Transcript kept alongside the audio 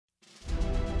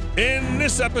In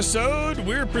this episode,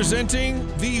 we're presenting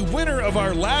the winner of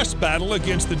our last battle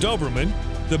against the Doberman,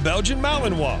 the Belgian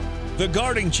Malinois, the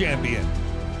guarding champion.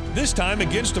 This time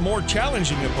against a more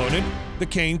challenging opponent, the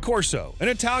Cane Corso, an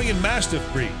Italian Mastiff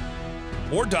breed.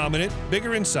 More dominant,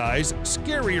 bigger in size,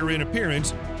 scarier in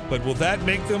appearance, but will that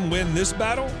make them win this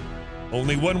battle?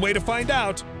 Only one way to find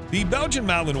out: the Belgian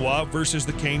Malinois versus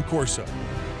the Cane Corso.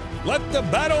 Let the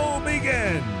battle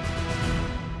begin!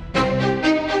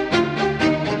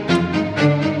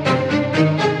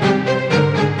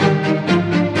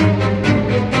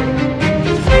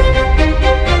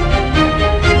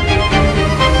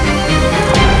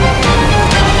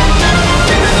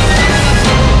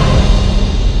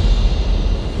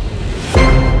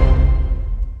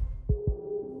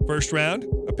 First round,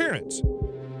 appearance.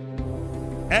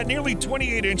 At nearly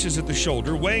 28 inches at the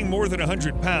shoulder, weighing more than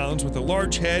 100 pounds, with a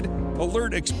large head,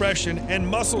 alert expression, and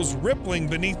muscles rippling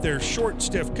beneath their short,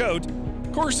 stiff coat,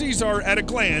 Corsis are, at a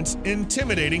glance,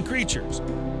 intimidating creatures.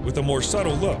 With a more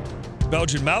subtle look,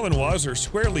 Belgian Malinois are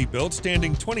squarely built,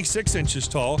 standing 26 inches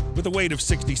tall, with a weight of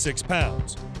 66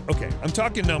 pounds. Okay, I'm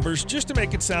talking numbers just to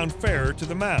make it sound fairer to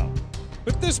the Mal.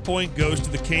 But this point goes to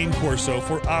the Cane Corso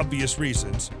for obvious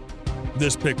reasons.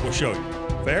 This pick will show you.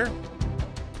 Fair?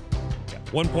 Yeah,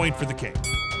 1 point for the Cane.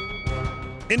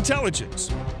 Intelligence.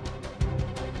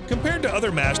 Compared to other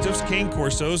Mastiffs, Cane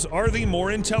Corsos are the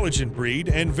more intelligent breed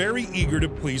and very eager to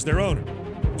please their owner.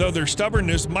 Though their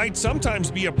stubbornness might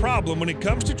sometimes be a problem when it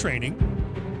comes to training,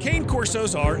 Cane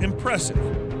Corsos are impressive.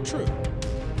 True.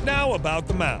 Now about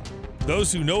the Mal.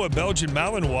 Those who know a Belgian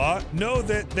Malinois know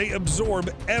that they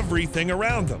absorb everything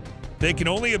around them. They can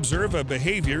only observe a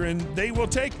behavior and they will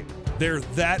take it. They're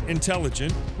that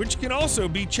intelligent, which can also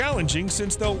be challenging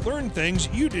since they'll learn things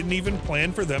you didn't even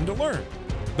plan for them to learn.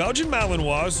 Belgian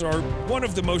Malinois are one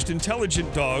of the most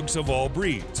intelligent dogs of all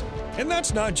breeds. And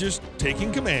that's not just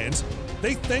taking commands,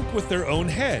 they think with their own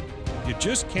head. You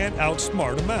just can't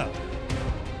outsmart them out.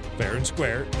 Fair and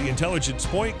square, the intelligence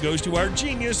point goes to our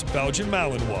genius Belgian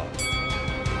Malinois.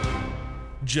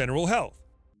 General health.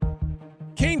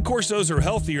 Cane Corsos are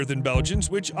healthier than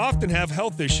Belgians, which often have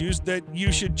health issues that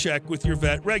you should check with your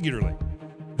vet regularly.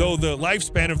 Though the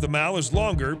lifespan of the Mal is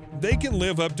longer, they can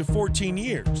live up to 14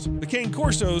 years. The Cane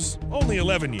Corsos, only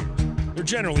 11 years. They're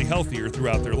generally healthier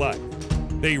throughout their life.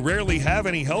 They rarely have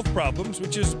any health problems,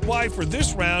 which is why for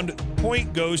this round,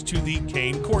 point goes to the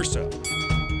Cane Corso.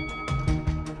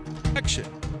 Action.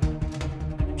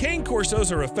 Cane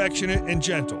Corsos are affectionate and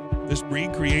gentle. This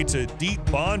breed creates a deep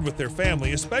bond with their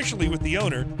family, especially with the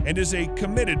owner, and is a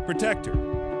committed protector.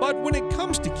 But when it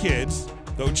comes to kids,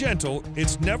 though gentle,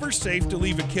 it's never safe to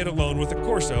leave a kid alone with a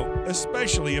Corso,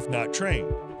 especially if not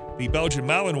trained. The Belgian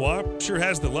Malinois sure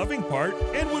has the loving part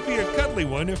and would be a cuddly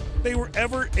one if they were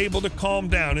ever able to calm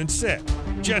down and sit.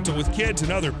 Gentle with kids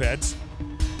and other pets.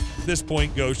 This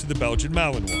point goes to the Belgian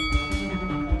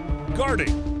Malinois.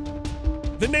 Guarding.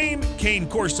 The name Cane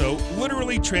Corso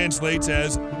literally translates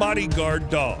as bodyguard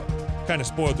dog. Kind of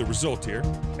spoiled the result here.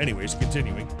 Anyways,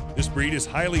 continuing. This breed is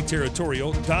highly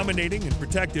territorial, dominating, and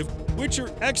protective, which are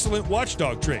excellent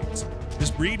watchdog traits. This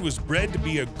breed was bred to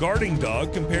be a guarding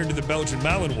dog compared to the Belgian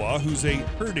Malinois, who's a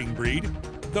herding breed,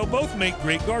 though both make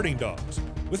great guarding dogs.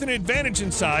 With an advantage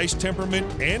in size,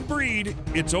 temperament, and breed,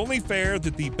 it's only fair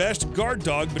that the best guard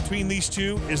dog between these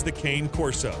two is the Cane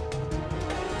Corso.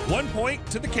 1 point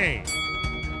to the Cane.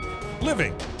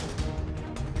 Living.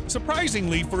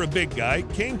 Surprisingly, for a big guy,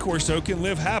 Cane Corso can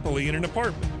live happily in an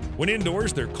apartment. When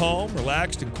indoors, they're calm,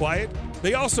 relaxed, and quiet.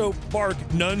 They also bark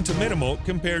none to minimal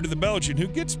compared to the Belgian, who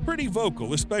gets pretty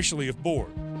vocal, especially if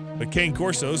bored. But Cane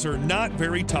Corsos are not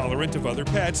very tolerant of other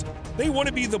pets. They want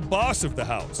to be the boss of the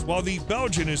house, while the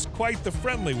Belgian is quite the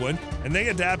friendly one, and they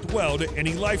adapt well to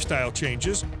any lifestyle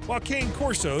changes, while Cane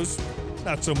Corsos,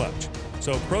 not so much.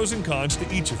 So pros and cons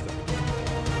to each of them.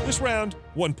 This round,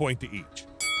 1 point to each.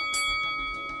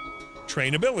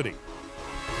 Trainability.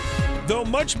 Though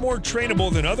much more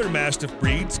trainable than other Mastiff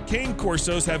breeds, Cane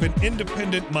Corsos have an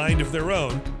independent mind of their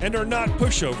own and are not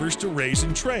pushovers to raise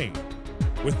and train.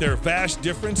 With their vast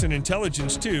difference in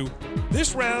intelligence too,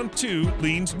 this round too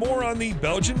leans more on the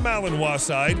Belgian Malinois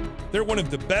side. They're one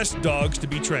of the best dogs to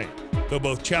be trained. Though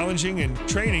both challenging and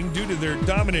training due to their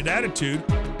dominant attitude,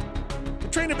 the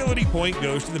trainability point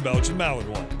goes to the Belgian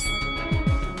Malinois.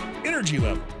 Energy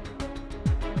level.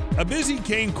 A busy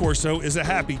Cane Corso is a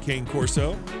happy Cane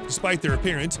Corso. Despite their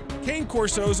appearance, Cane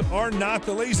Corsos are not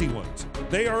the lazy ones.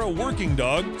 They are a working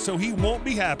dog, so he won't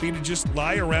be happy to just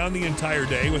lie around the entire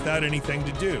day without anything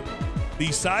to do.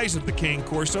 The size of the Cane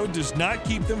Corso does not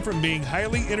keep them from being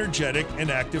highly energetic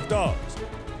and active dogs.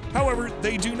 However,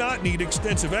 they do not need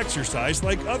extensive exercise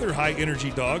like other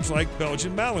high-energy dogs like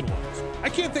Belgian Malinois. I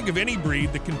can't think of any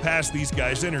breed that can pass these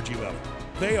guys' energy level.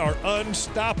 They are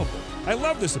unstoppable. I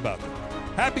love this about them.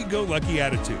 Happy-go-lucky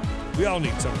attitude. We all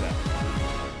need some of that.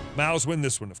 Mals win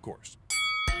this one, of course.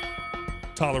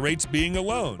 Tolerates being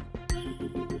alone.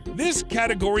 This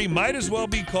category might as well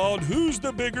be called Who's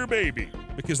the Bigger Baby?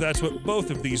 Because that's what both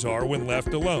of these are when left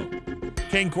alone.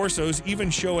 Cane Corsos even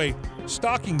show a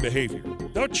stalking behavior.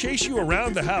 They'll chase you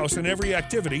around the house in every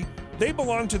activity. They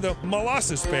belong to the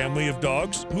Molossus family of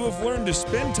dogs who have learned to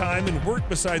spend time and work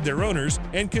beside their owners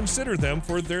and consider them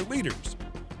for their leaders.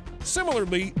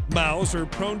 Similarly, Mals are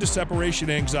prone to separation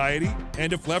anxiety,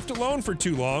 and if left alone for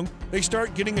too long, they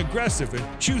start getting aggressive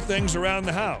and chew things around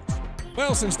the house.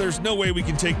 Well, since there's no way we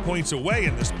can take points away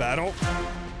in this battle,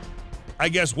 I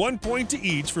guess 1 point to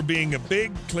each for being a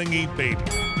big, clingy baby.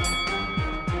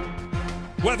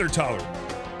 Weather tolerant.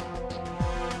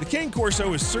 The Cane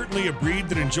Corso is certainly a breed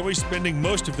that enjoys spending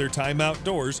most of their time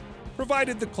outdoors,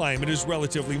 provided the climate is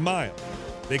relatively mild.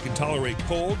 They can tolerate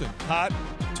cold and hot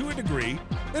to a degree.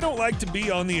 They don't like to be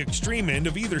on the extreme end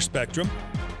of either spectrum.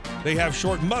 They have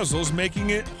short muzzles,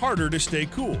 making it harder to stay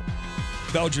cool.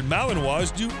 Belgian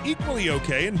Malinois do equally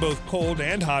okay in both cold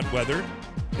and hot weather.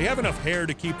 They have enough hair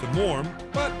to keep them warm,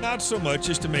 but not so much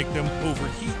as to make them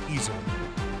overheat easily.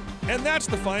 And that's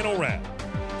the final round.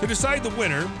 To decide the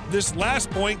winner, this last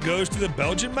point goes to the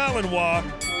Belgian Malinois.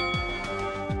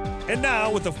 And now,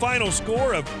 with a final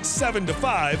score of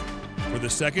 7-5, for the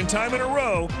second time in a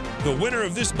row, the winner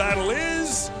of this battle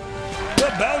is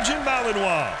the Belgian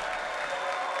Malinois.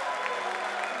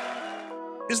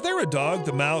 Is there a dog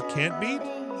the Mal can't beat?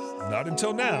 Not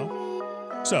until now.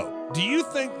 So, do you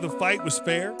think the fight was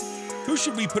fair? Who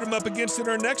should we put him up against in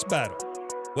our next battle?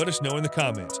 Let us know in the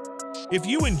comments. If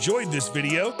you enjoyed this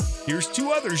video, here's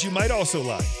 2 others you might also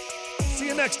like. See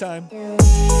you next time.